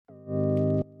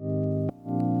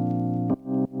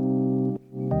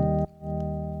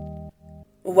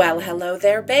Well, hello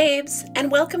there, babes,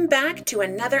 and welcome back to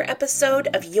another episode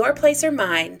of Your Place or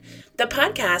Mine, the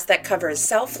podcast that covers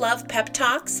self-love pep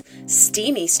talks,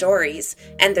 steamy stories,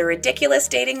 and the ridiculous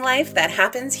dating life that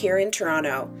happens here in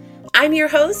Toronto. I'm your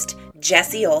host,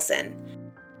 Jessie Olson.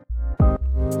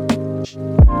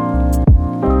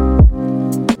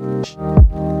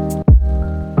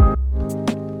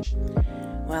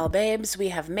 Well, babes, we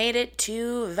have made it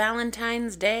to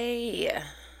Valentine's Day.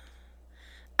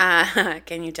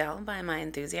 Can you tell by my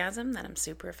enthusiasm that I'm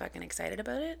super fucking excited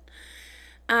about it?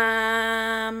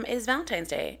 It is Valentine's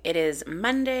Day. It is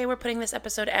Monday. We're putting this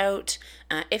episode out.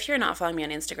 If you're not following me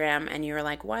on Instagram and you're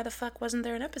like, why the fuck wasn't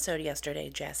there an episode yesterday,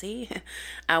 Jessie?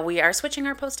 We are switching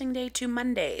our posting day to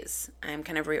Mondays. I'm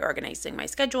kind of reorganizing my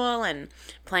schedule and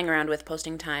playing around with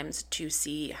posting times to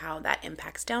see how that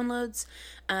impacts downloads.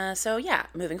 So yeah,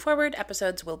 moving forward,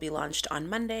 episodes will be launched on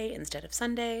Monday instead of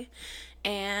Sunday.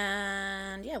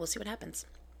 And yeah, we'll see what happens.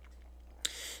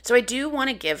 So I do want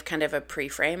to give kind of a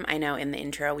pre-frame. I know in the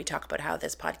intro we talk about how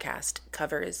this podcast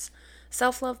covers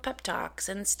self-love pep talks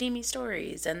and steamy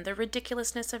stories and the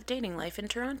ridiculousness of dating life in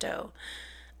Toronto.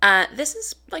 This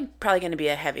is probably going to be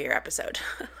a heavier episode.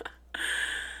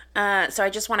 So I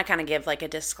just want to kind of give a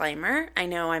disclaimer. I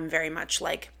know I'm very much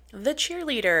the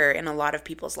cheerleader in a lot of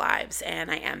people's lives, and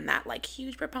I am that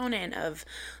huge proponent of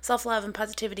self-love and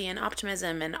positivity and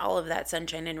optimism and all of that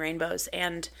sunshine and rainbows.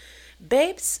 And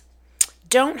babes,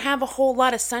 don't have a whole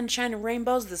lot of sunshine and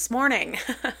rainbows this morning.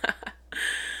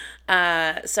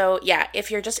 So yeah, if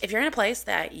you're in a place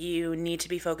that you need to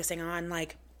be focusing on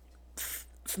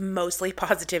mostly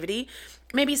positivity,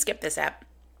 maybe skip this app.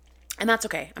 And that's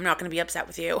okay. I'm not going to be upset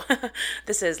with you.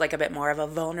 This is a bit more of a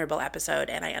vulnerable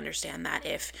episode, and I understand that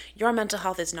if your mental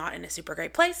health is not in a super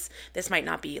great place, this might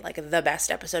not be the best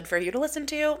episode for you to listen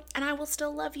to, and I will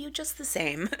still love you just the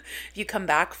same. If you come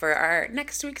back for our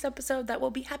next week's episode, that will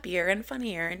be happier and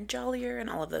funnier and jollier and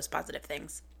all of those positive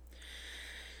things.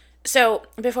 So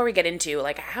before we get into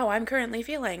how I'm currently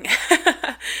feeling,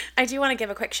 I do want to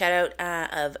give a quick shout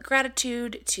out of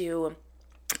gratitude to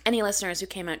any listeners who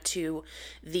came out to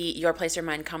the Your Place or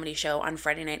Mine comedy show on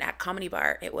Friday night at Comedy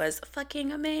Bar. It was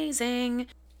fucking amazing.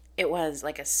 It was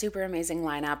a super amazing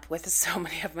lineup with so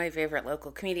many of my favorite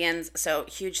local comedians. So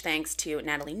huge thanks to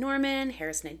Natalie Norman,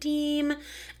 Harris Nadeem,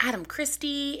 Adam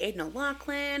Christie, Aiden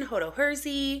O'Loughlin, Hodo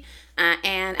Hersey,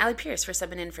 and Ali Pierce for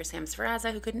subbing in for Sam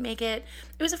Sferaza, who couldn't make it.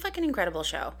 It was a fucking incredible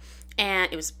show.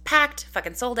 And it was packed,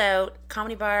 fucking sold out.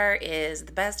 Comedy Bar is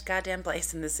the best goddamn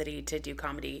place in the city to do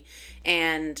comedy.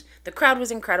 And the crowd was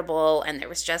incredible, and there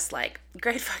was just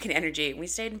great fucking energy. We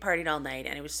stayed and partied all night,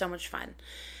 and it was so much fun.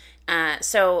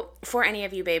 So for any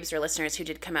of you babes or listeners who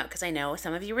did come out, because I know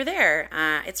some of you were there,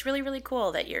 it's really, really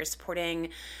cool that you're supporting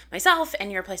myself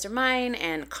and Your Place or Mine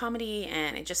and comedy,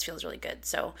 and it just feels really good.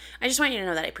 So I just want you to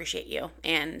know that I appreciate you.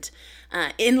 And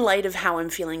in light of how I'm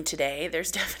feeling today,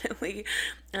 there's definitely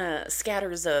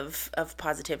scatters of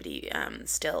positivity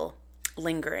still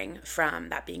lingering from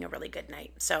that being a really good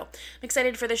night. So I'm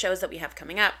excited for the shows that we have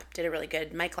coming up. Did a really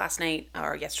good mic last night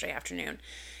or yesterday afternoon.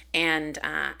 And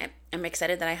I'm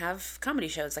excited that I have comedy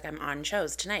shows. I'm on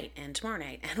shows tonight and tomorrow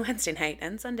night and Wednesday night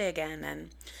and Sunday again.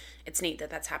 And it's neat that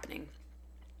that's happening.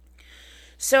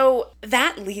 So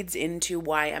that leads into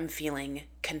why I'm feeling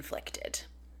conflicted.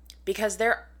 Because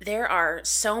there are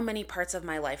so many parts of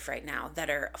my life right now that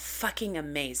are fucking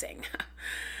amazing.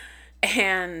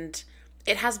 And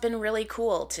it has been really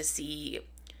cool to see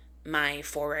my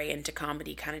foray into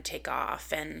comedy kind of take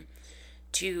off and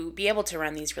to be able to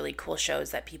run these really cool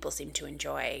shows that people seem to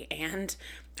enjoy. And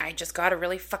I just got a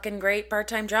really fucking great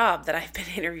part-time job that I've been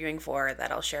interviewing for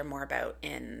that I'll share more about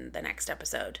in the next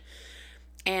episode.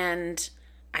 And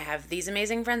I have these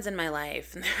amazing friends in my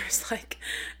life, and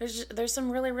there's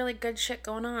some really, really good shit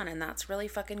going on, and that's really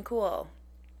fucking cool.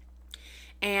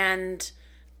 And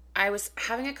I was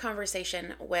having a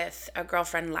conversation with a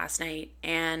girlfriend last night,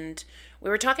 and we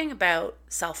were talking about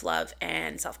self-love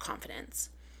and self-confidence.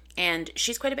 And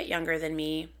she's quite a bit younger than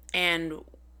me, and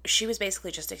she was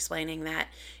basically just explaining that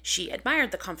she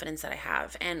admired the confidence that I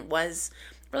have and was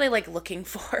really looking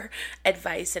for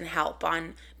advice and help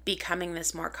on becoming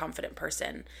this more confident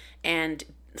person and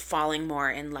falling more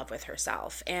in love with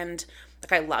herself. And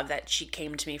I love that she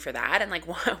came to me for that and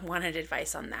wanted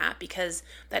advice on that, because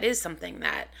that is something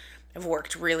that I've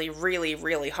worked really, really,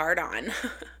 really hard on.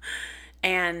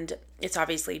 And it's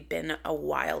obviously been a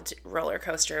wild roller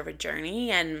coaster of a journey.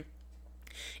 And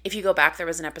if you go back, there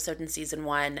was an episode in season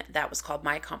 1 that was called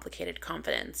My Complicated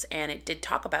Confidence, and it did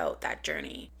talk about that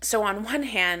journey. So on one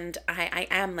hand,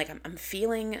 I'm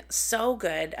feeling so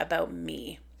good about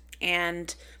me.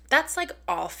 And that's like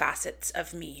all facets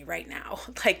of me right now.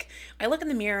 Like, I look in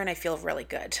the mirror and I feel really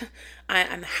good.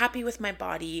 I'm happy with my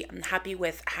body. I'm happy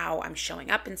with how I'm showing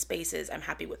up in spaces. I'm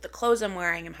happy with the clothes I'm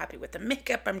wearing. I'm happy with the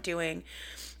makeup I'm doing.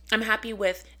 I'm happy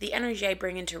with the energy I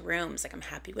bring into rooms. Like, I'm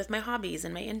happy with my hobbies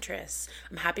and my interests.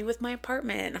 I'm happy with my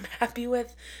apartment. I'm happy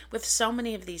with so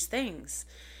many of these things.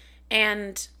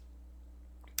 And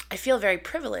I feel very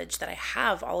privileged that I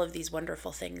have all of these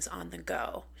wonderful things on the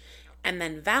go. And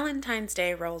then Valentine's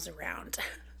Day rolls around,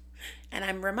 and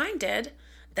I'm reminded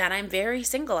that I'm very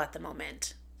single at the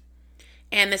moment.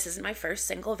 And this isn't my first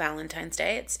single Valentine's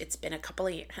Day. It's been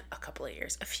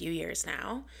a few years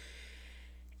now.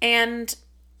 And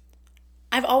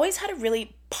I've always had a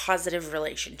really positive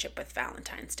relationship with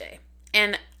Valentine's Day.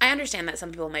 And I understand that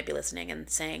some people might be listening and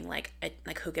saying, like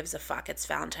who gives a fuck? It's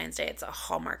Valentine's Day. It's a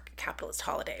Hallmark capitalist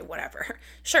holiday, whatever.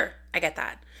 Sure, I get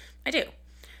that. I do.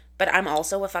 But I'm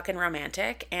also a fucking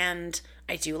romantic, and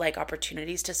I do like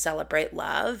opportunities to celebrate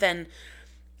love. And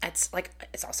it's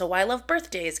also why I love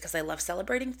birthdays, because I love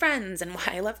celebrating friends, and why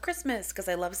I love Christmas, because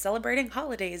I love celebrating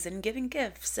holidays and giving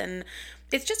gifts. And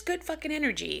it's just good fucking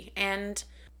energy. And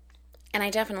I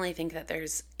definitely think that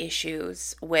there's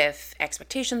issues with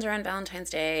expectations around Valentine's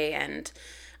Day. And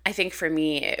I think for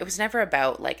me, it was never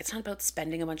about, like, it's not about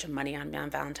spending a bunch of money on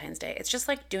Valentine's Day. It's just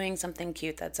like doing something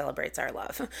cute that celebrates our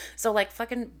love. So, like,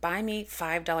 fucking buy me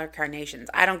 $5 carnations.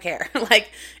 I don't care.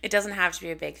 Like, it doesn't have to be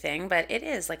a big thing, but it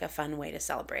is like a fun way to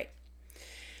celebrate.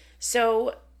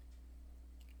 So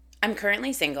I'm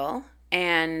currently single,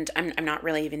 and I'm not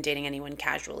really even dating anyone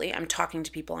casually. I'm talking to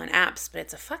people on apps, but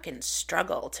it's a fucking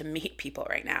struggle to meet people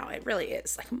right now. It really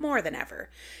is, like, more than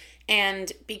ever.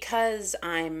 And because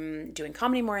I'm doing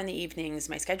comedy more in the evenings,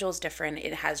 my schedule is different.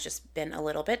 It has just been a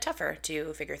little bit tougher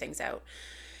to figure things out.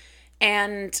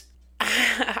 And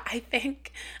I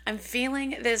think I'm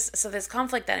feeling this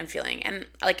conflict that I'm feeling. And,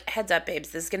 like, heads up, babes,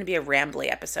 this is going to be a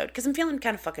rambly episode because I'm feeling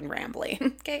kind of fucking rambly.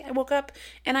 Okay, I woke up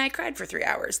and I cried for 3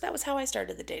 hours. That was how I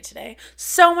started the day today.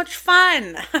 So much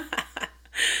fun.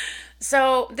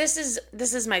 So this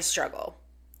is my struggle.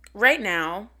 Right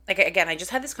now, like, again, I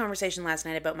just had this conversation last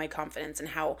night about my confidence and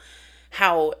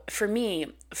how for me,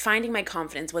 finding my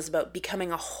confidence was about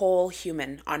becoming a whole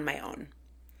human on my own.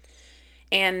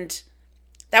 And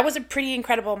that was a pretty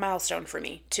incredible milestone for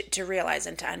me to realize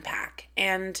and to unpack.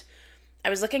 And I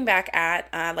was looking back at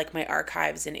like my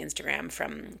archives in Instagram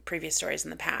from previous stories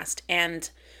in the past. And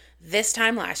this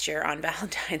time last year on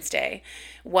Valentine's Day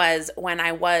was when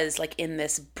I was, like, in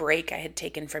this break I had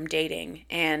taken from dating.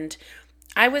 And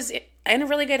I was in a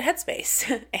really good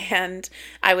headspace. And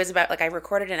I was I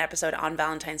recorded an episode on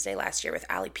Valentine's Day last year with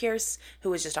Allie Pierce, who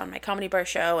was just on my Comedy Bar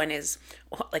show and is,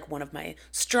 like, one of my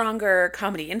stronger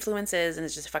comedy influences and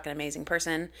is just a fucking amazing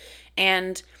person.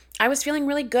 And I was feeling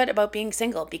really good about being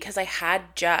single because I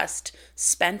had just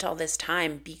spent all this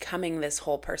time becoming this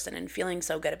whole person and feeling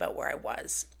so good about where I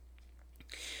was.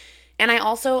 And I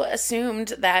also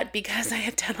assumed that because I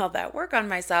had done all that work on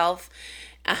myself,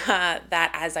 that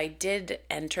as I did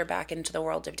enter back into the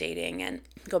world of dating and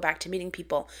go back to meeting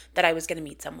people, that I was going to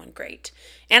meet someone great.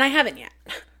 And I haven't yet.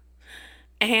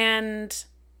 And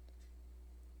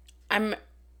I'm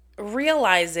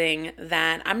realizing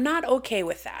that I'm not okay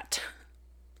with that.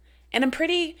 And I'm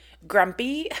pretty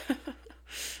grumpy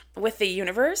with the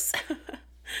universe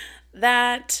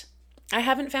that I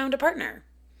haven't found a partner.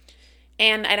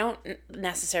 And I don't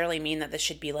necessarily mean that this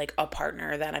should be, like, a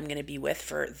partner that I'm going to be with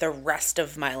for the rest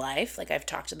of my life. Like, I've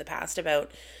talked in the past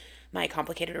about my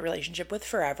complicated relationship with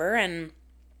forever, and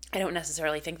I don't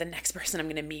necessarily think the next person I'm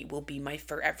going to meet will be my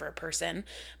forever person.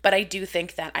 But I do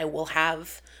think that I will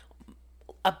have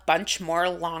a bunch more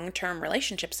long-term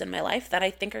relationships in my life that I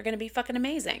think are going to be fucking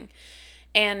amazing.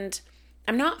 And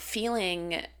I'm not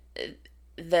feeling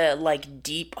the, like,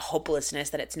 deep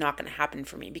hopelessness that it's not going to happen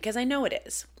for me, because I know it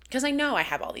is. Because I know I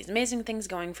have all these amazing things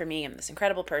going for me. I'm this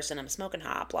incredible person. I'm smoking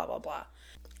hot, blah, blah, blah.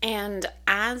 And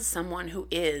as someone who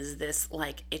is this,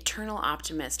 like, eternal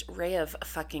optimist, ray of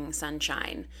fucking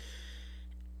sunshine,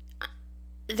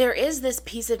 there is this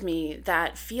piece of me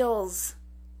that feels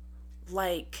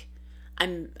like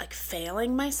I'm, like,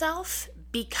 failing myself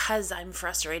because I'm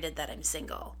frustrated that I'm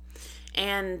single.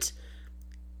 And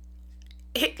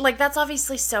that's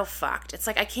obviously so fucked. It's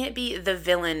like I can't be the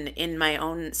villain in my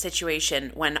own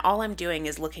situation when all I'm doing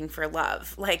is looking for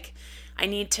love. Like, I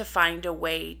need to find a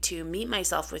way to meet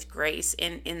myself with grace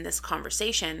in this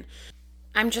conversation.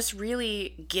 I'm just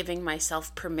really giving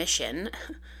myself permission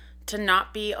to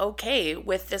not be okay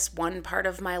with this one part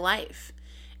of my life.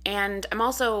 And I'm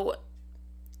also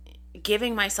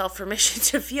giving myself permission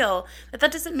to feel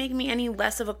that doesn't make me any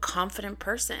less of a confident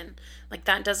person. Like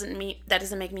that doesn't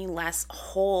make me less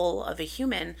whole of a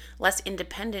human, less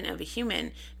independent of a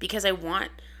human, because I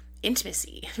want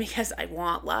intimacy, because I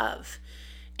want love.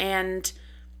 And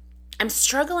I'm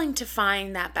struggling to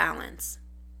find that balance.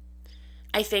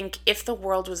 I think if the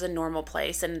world was a normal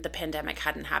place and the pandemic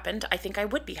hadn't happened, I think I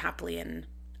would be happily in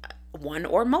one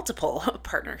or multiple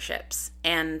partnerships.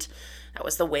 And that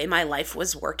was the way my life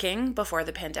was working before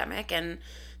the pandemic. And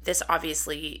this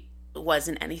obviously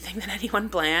wasn't anything that anyone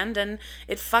planned, and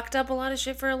it fucked up a lot of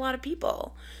shit for a lot of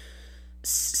people.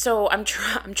 So I'm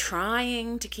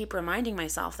trying to keep reminding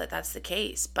myself that that's the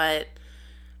case, but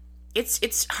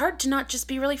it's hard to not just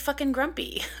be really fucking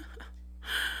grumpy.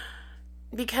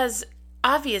 Because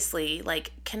obviously,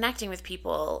 like, connecting with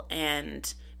people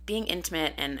and being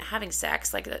intimate and having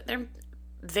sex, like, they're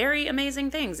very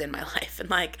amazing things in my life. And,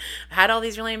 like, I've had all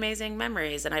these really amazing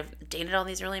memories, and I've dated all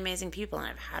these really amazing people, and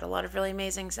I've had a lot of really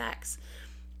amazing sex.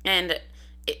 And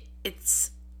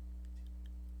it's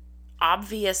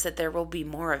obvious that there will be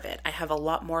more of it. I have a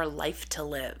lot more life to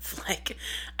live. Like,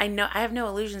 I have no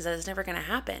illusions that it's never going to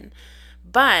happen.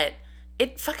 But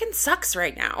it fucking sucks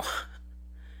right now.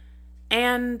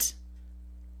 And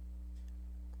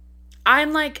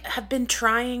I'm like, have been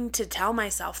trying to tell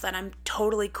myself that I'm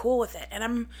totally cool with it, and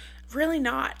I'm really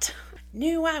not.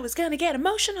 Knew I was gonna get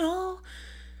emotional.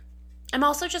 I'm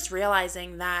also just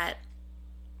realizing that,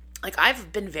 like,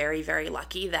 I've been very, very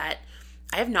lucky that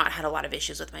I have not had a lot of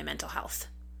issues with my mental health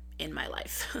in my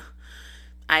life.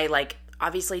 I, like,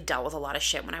 obviously dealt with a lot of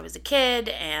shit when I was a kid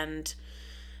and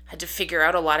had to figure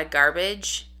out a lot of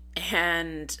garbage,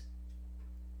 and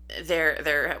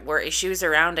there were issues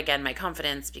around, again, my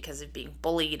confidence because of being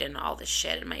bullied and all this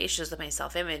shit, and my issues with my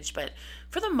self-image. But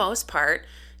for the most part,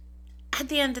 at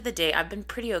the end of the day, I've been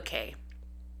pretty okay.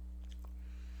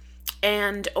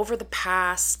 And over the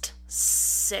past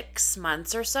 6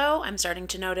 months or so, I'm starting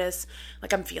to notice,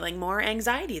 like, I'm feeling more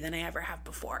anxiety than I ever have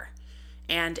before.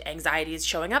 And anxiety is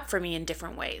showing up for me in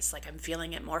different ways. Like, I'm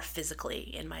feeling it more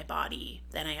physically in my body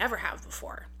than I ever have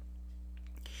before.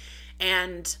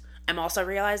 And I'm also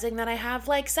realizing that I have,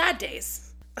 like, sad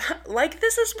days. Like,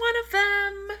 this is one of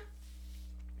them.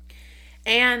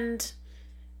 And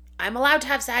I'm allowed to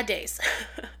have sad days.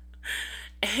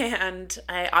 And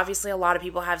obviously a lot of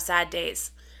people have sad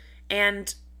days.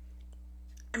 And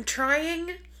I'm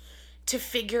trying to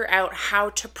figure out how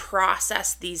to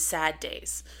process these sad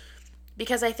days.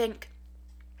 Because I think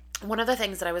one of the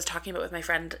things that I was talking about with my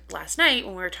friend last night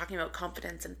when we were talking about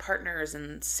confidence and partners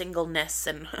and singleness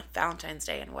and Valentine's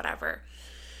Day and whatever,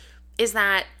 is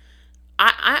that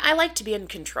I like to be in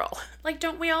control. Like,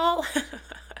 don't we all?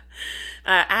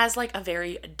 As, like, a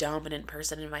very dominant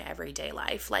person in my everyday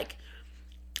life. Like,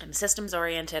 I'm systems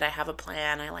oriented. I have a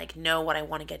plan. I, like, know what I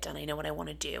want to get done. I know what I want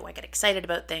to do. I get excited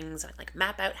about things. I, like,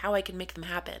 map out how I can make them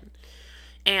happen.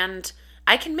 And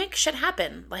I can make shit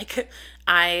happen. Like,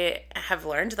 I have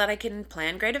learned that I can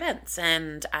plan great events,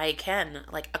 and I can,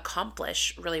 like,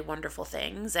 accomplish really wonderful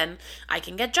things, and I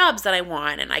can get jobs that I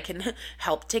want, and I can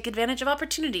help take advantage of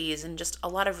opportunities and just a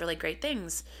lot of really great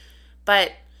things.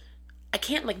 But I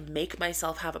can't, like, make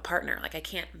myself have a partner. Like, I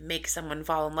can't make someone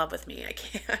fall in love with me. I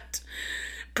can't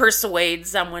persuade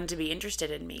someone to be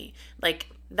interested in me. Like,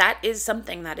 that is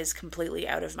something that is completely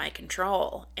out of my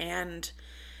control. And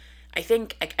I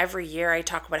think, like, every year I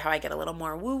talk about how I get a little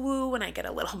more woo-woo and I get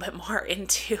a little bit more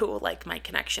into, like, my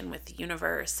connection with the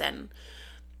universe. And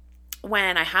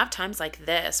when I have times like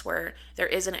this where there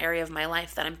is an area of my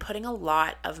life that I'm putting a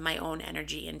lot of my own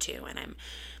energy into, and I'm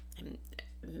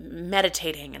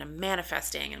meditating and I'm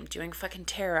manifesting and I'm doing fucking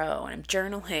tarot and I'm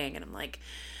journaling and I'm like,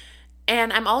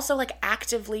 and I'm also, like,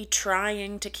 actively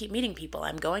trying to keep meeting people.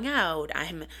 I'm going out.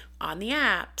 I'm on the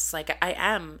apps. Like, I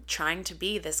am trying to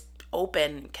be this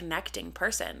open, connecting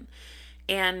person.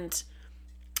 And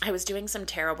I was doing some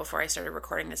tarot before I started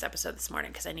recording this episode this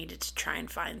morning because I needed to try and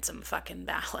find some fucking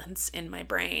balance in my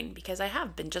brain, because I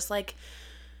have been just, like,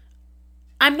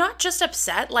 I'm not just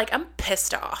upset, like, I'm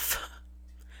pissed off.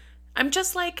 I'm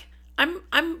just, like,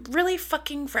 I'm really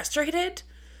fucking frustrated,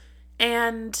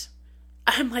 and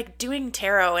I'm, like, doing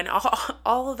tarot, and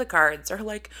all of the cards are,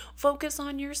 like, focus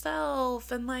on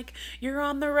yourself, and, like, you're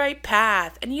on the right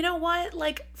path. And you know what?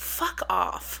 Like, fuck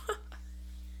off.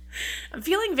 I'm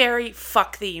feeling very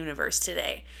fuck the universe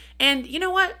today. And you know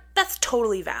what? That's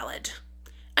totally valid.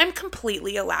 I'm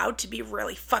completely allowed to be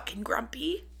really fucking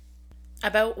grumpy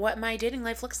about what my dating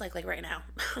life looks like right now.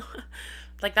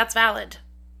 Like, that's valid.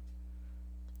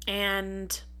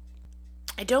 And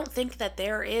I don't think that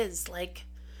there is, like,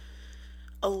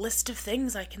 a list of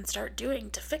things I can start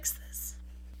doing to fix this.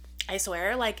 I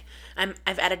swear, like, I've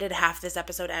edited half this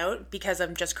episode out because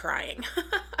I'm just crying.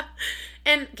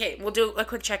 And, okay, we'll do a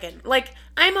quick check-in. Like,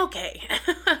 I'm okay.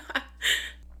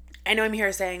 I know I'm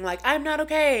here saying, like, I'm not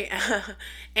okay.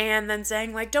 And then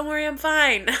saying, like, don't worry, I'm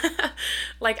fine.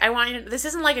 Like, I want you to, this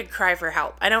isn't like a cry for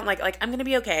help. I don't like, I'm gonna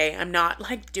be okay. I'm not,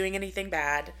 like, doing anything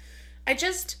bad. I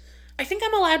think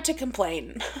I'm allowed to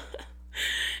complain.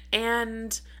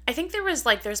 And I think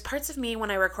there's parts of me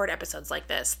when I record episodes like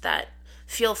this that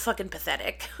feel fucking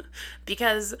pathetic.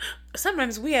 Because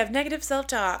sometimes we have negative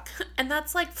self-talk. And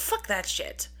that's like, fuck that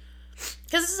shit.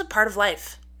 Because this is a part of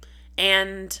life.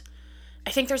 And I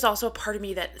think there's also a part of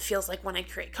me that feels like when I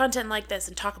create content like this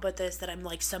and talk about this, that I'm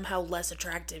like somehow less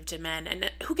attractive to men.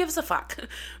 And who gives a fuck?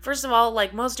 First of all,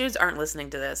 like, most dudes aren't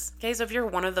listening to this. Okay, so if you're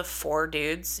one of the 4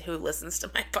 dudes who listens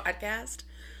to my podcast,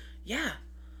 yeah,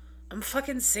 I'm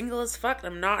fucking single as fuck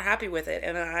and I'm not happy with it.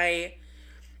 And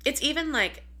it's even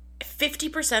like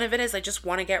 50% of it is I just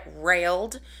want to get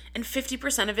railed, and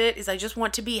 50% of it is I just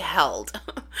want to be held.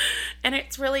 And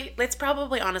it's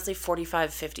probably honestly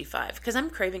 45-55, because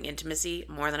I'm craving intimacy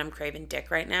more than I'm craving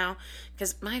dick right now,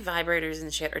 because my vibrators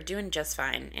and shit are doing just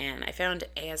fine. And I found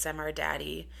ASMR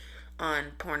Daddy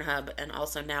on Pornhub and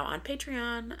also now on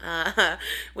Patreon,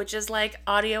 which is like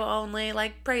audio only,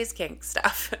 like praise kink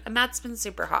stuff. And that's been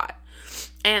super hot.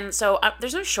 And so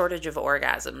there's no shortage of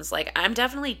orgasms. Like, I'm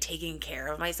definitely taking care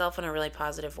of myself in a really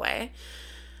positive way.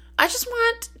 I just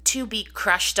want to be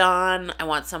crushed on. I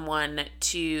want someone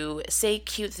to say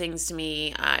cute things to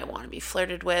me. I want to be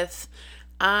flirted with.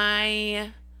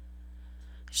 I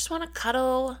just want to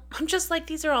cuddle. I'm just like,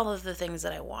 these are all of the things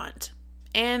that I want.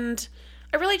 And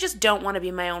I really just don't want to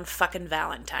be my own fucking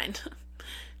Valentine.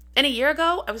 And a year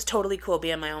ago, I was totally cool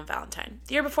being my own Valentine.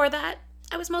 The year before that,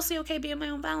 I was mostly okay being my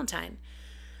own Valentine.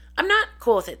 I'm not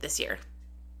cool with it this year.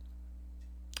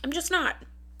 I'm just not.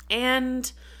 And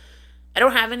I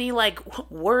don't have any, like,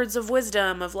 words of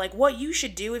wisdom of, like, what you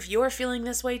should do if you're feeling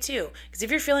this way too. Because if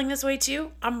you're feeling this way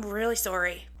too, I'm really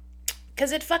sorry.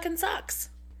 Because it fucking sucks.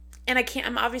 And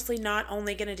I'm obviously not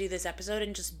only going to do this episode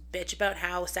and just bitch about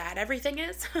how sad everything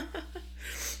is.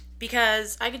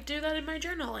 Because I could do that in my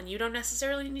journal and you don't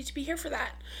necessarily need to be here for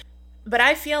that. But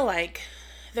I feel like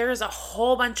there is a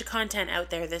whole bunch of content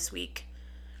out there this week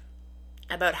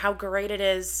about how great it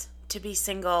is to be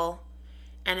single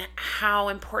and how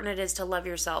important it is to love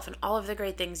yourself and all of the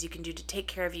great things you can do to take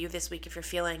care of you this week if you're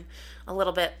feeling a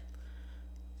little bit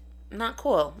not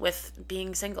cool with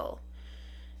being single.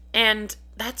 And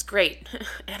that's great.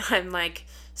 And I'm like,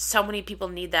 so many people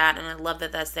need that, and I love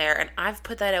that that's there. And I've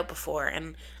put that out before,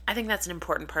 and I think that's an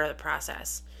important part of the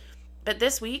process. But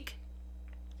this week,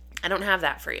 I don't have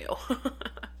that for you.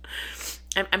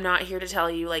 I'm not here to tell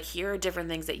you, like, here are different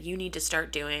things that you need to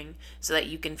start doing so that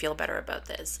you can feel better about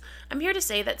this. I'm here to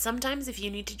say that sometimes if you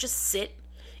need to just sit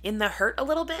in the hurt a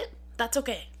little bit, that's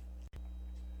okay.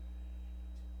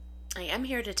 I am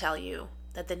here to tell you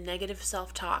that the negative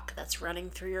self-talk that's running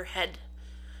through your head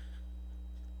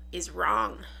is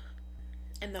wrong.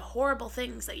 And the horrible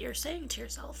things that you're saying to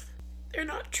yourself, they're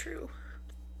not true.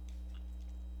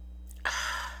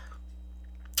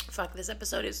 Fuck, this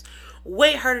episode is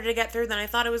way harder to get through than I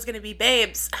thought it was going to be,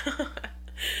 babes.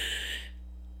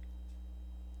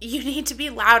 You need to be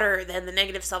louder than the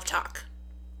negative self-talk.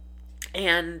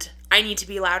 And I need to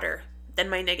be louder than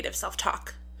my negative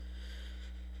self-talk.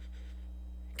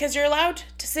 Because you're allowed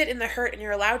to sit in the hurt and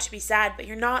you're allowed to be sad, but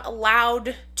you're not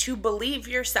allowed to believe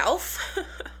yourself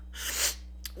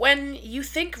when you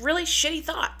think really shitty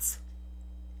thoughts.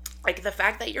 Like the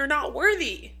fact that you're not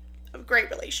worthy of great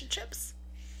relationships.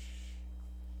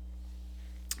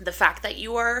 The fact that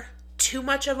you are too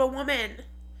much of a woman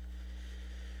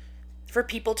for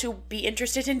people to be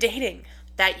interested in dating.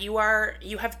 That you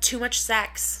have too much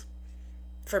sex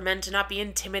for men to not be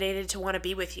intimidated to want to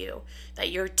be with you.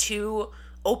 That you're too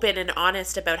open and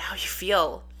honest about how you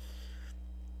feel.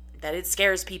 That it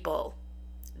scares people.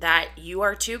 That you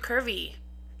are too curvy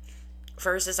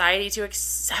for society to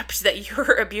accept that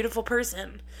you're a beautiful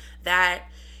person. That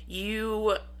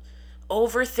you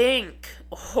overthink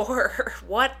or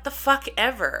what the fuck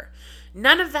ever.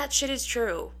 None of that shit is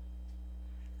true.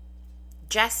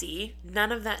 Jesse,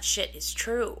 none of that shit is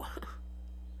true.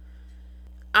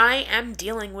 I am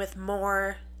dealing with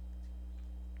more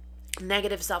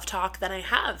negative self-talk than I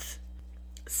have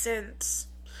since,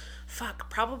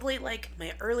 probably like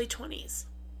my early 20s.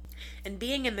 And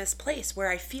being in this place where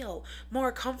I feel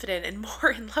more confident and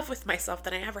more in love with myself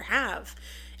than I ever have,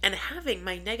 and having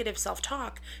my negative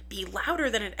self-talk be louder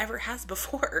than it ever has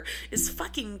before is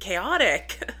fucking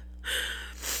chaotic.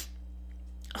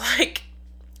 Like,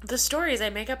 the stories I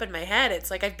make up in my head, it's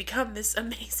like I've become this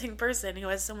amazing person who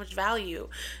has so much value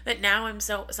that now I'm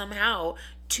so somehow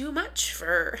too much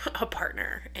for a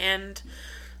partner. And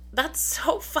that's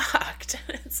so fucked.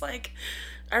 It's like,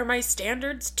 are my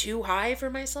standards too high for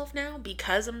myself now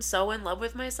because I'm so in love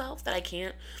with myself that I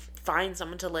can't find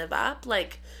someone to live up?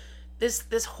 Like,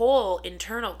 this whole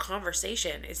internal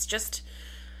conversation is just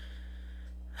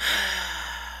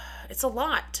it's a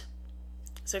lot.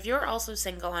 So if you're also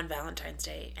single on Valentine's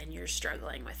Day and you're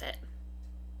struggling with it,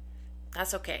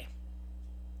 that's okay.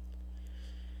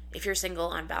 If you're single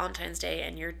on Valentine's Day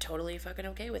and you're totally fucking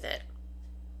okay with it,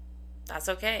 that's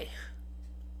okay.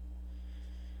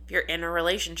 If you're in a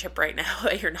relationship right now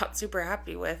that you're not super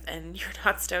happy with and you're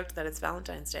not stoked that it's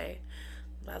Valentine's Day,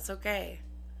 that's okay.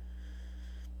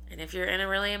 And if you're in a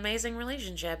really amazing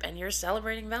relationship and you're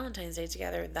celebrating Valentine's Day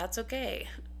together, that's okay.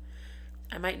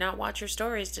 I might not watch your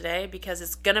stories today because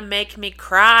it's gonna make me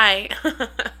cry.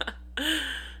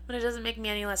 But it doesn't make me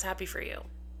any less happy for you.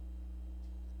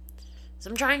 So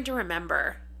I'm trying to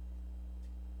remember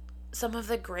some of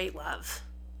the great love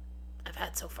I've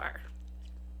had so far.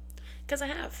 Because I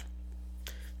have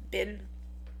been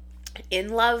in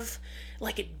love,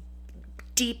 like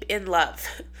deep in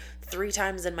love, 3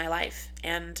 times in my life.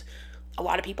 And a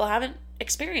lot of people haven't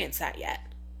experienced that yet.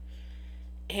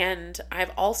 And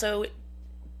I've also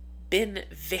been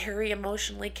very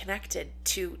emotionally connected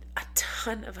to a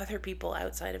ton of other people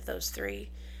outside of those 3.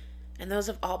 And those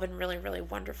have all been really, really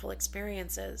wonderful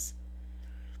experiences.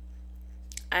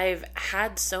 I've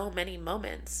had so many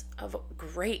moments of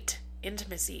great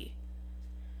intimacy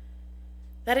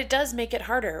that it does make it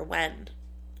harder when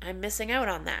I'm missing out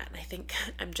on that. And I think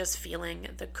I'm just feeling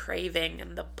the craving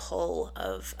and the pull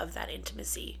of that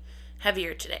intimacy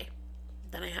heavier today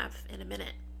than I have in a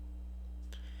minute.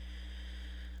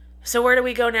 So where do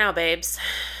we go now, babes?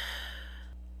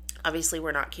 Obviously,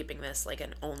 we're not keeping this like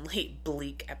an only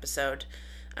bleak episode.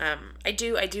 I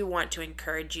do want to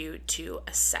encourage you to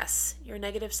assess your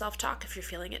negative self-talk if you're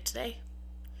feeling it today.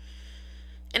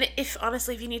 And if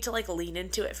you need to like lean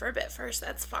into it for a bit first,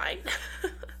 that's fine.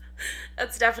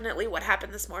 That's definitely what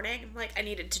happened this morning. Like, I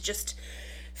needed to just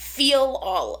feel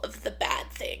all of the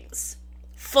bad things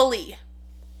fully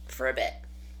for a bit.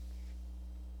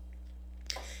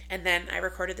 And then I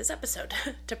recorded this episode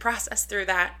to process through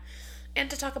that and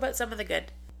to talk about some of the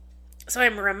good. So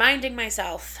I'm reminding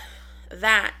myself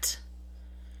that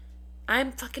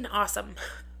I'm fucking awesome.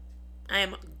 I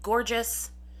am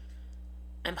gorgeous.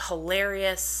 I'm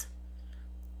hilarious.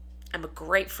 I'm a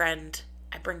great friend.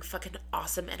 I bring fucking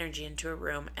awesome energy into a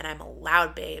room, and I'm a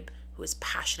loud babe who is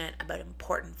passionate about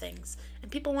important things,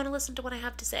 and people want to listen to what I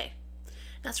have to say.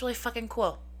 That's really fucking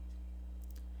cool.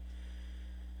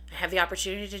 I have the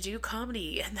opportunity to do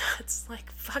comedy, and that's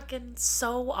like fucking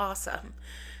so awesome.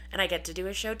 And I get to do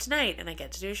a show tonight, and I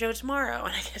get to do a show tomorrow,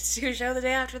 and I get to do a show the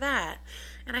day after that.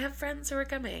 And I have friends who are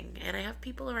coming, and I have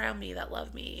people around me that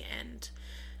love me, and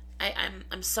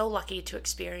I'm so lucky to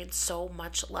experience so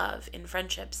much love in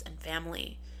friendships and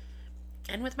family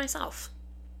and with myself.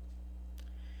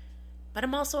 But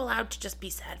I'm also allowed to just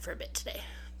be sad for a bit today.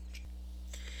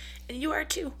 And you are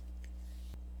too,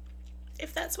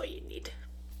 if that's what you need.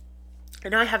 I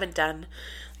know I haven't done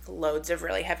loads of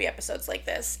really heavy episodes like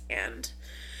this, and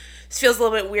this feels a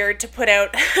little bit weird to put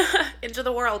out into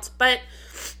the world, but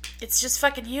it's just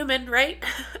fucking human, right?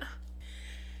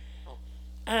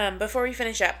 Before we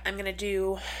finish up, I'm going to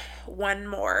do one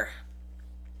more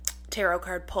tarot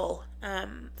card pull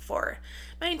for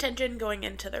my intention going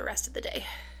into the rest of the day.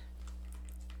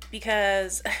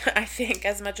 Because I think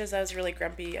as much as I was really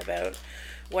grumpy about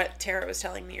what tarot was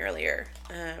telling me earlier,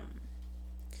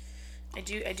 I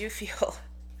do feel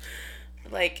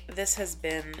like this has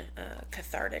been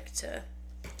cathartic to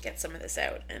get some of this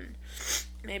out, and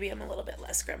maybe I'm a little bit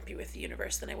less grumpy with the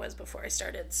universe than I was before I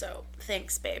started. So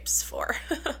thanks, babes, for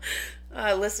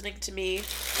listening to me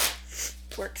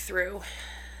work through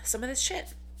some of this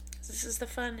shit. This is the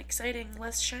fun, exciting,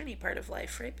 less shiny part of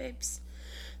life, right, babes?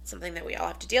 Something that we all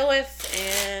have to deal with,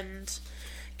 and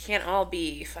can't all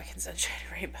be fucking sunshine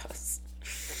and rainbows.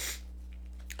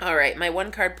 All right, my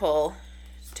 1-card pull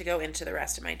to go into the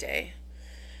rest of my day.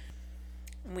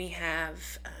 We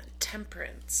have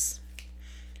Temperance.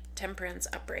 Temperance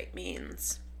upright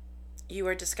means you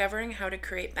are discovering how to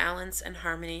create balance and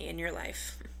harmony in your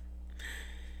life.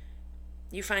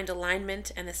 You find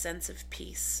alignment and a sense of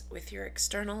peace with your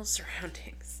external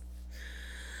surroundings.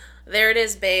 There it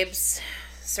is, babes.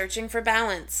 Searching for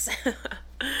balance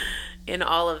in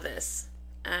all of this.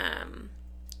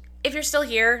 If you're still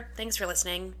here, thanks for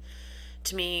listening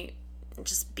to me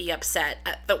just be upset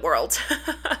at the world.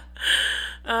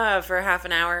 for half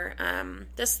an hour.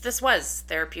 This was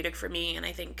therapeutic for me, and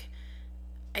I think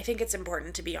it's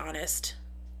important to be honest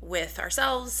with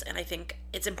ourselves, and I think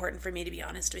it's important for me to be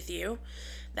honest with you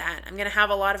that I'm going to have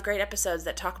a lot of great episodes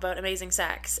that talk about amazing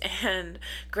sex and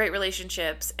great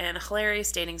relationships and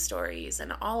hilarious dating stories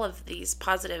and all of these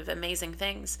positive, amazing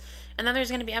things. And then there's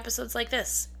going to be episodes like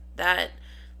this that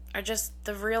are just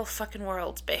the real fucking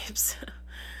world, babes.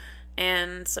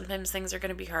 And sometimes things are going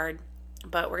to be hard,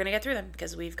 but we're going to get through them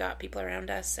because we've got people around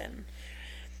us. And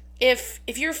if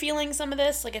you're feeling some of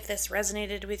this, like if this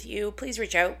resonated with you, please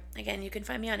reach out. Again, you can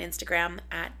find me on Instagram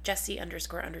at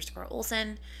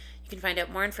Jessie__Olsen. You can find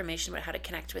out more information about how to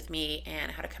connect with me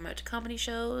and how to come out to comedy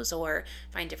shows or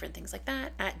find different things like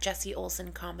that at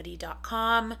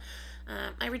JessieOlsenComedy.com.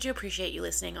 I really do appreciate you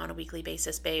listening on a weekly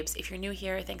basis, babes. If you're new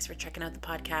here, thanks for checking out the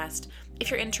podcast.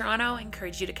 If you're in Toronto, I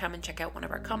encourage you to come and check out one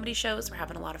of our comedy shows. We're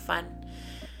having a lot of fun.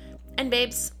 And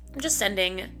babes, I'm just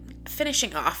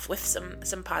finishing off with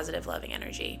some positive, loving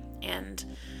energy. And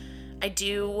I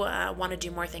do want to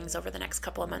do more things over the next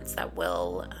couple of months that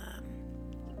will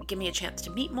give me a chance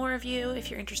to meet more of you if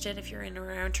you're interested, if you're in or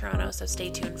around Toronto. So stay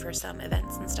tuned for some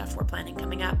events and stuff we're planning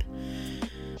coming up.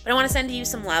 But I want to send you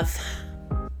some love.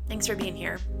 Thanks for being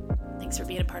here. Thanks for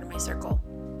being a part of my circle.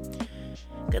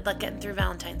 Good luck getting through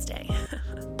Valentine's Day.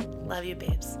 Love you,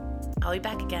 babes. I'll be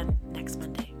back again next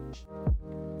Monday.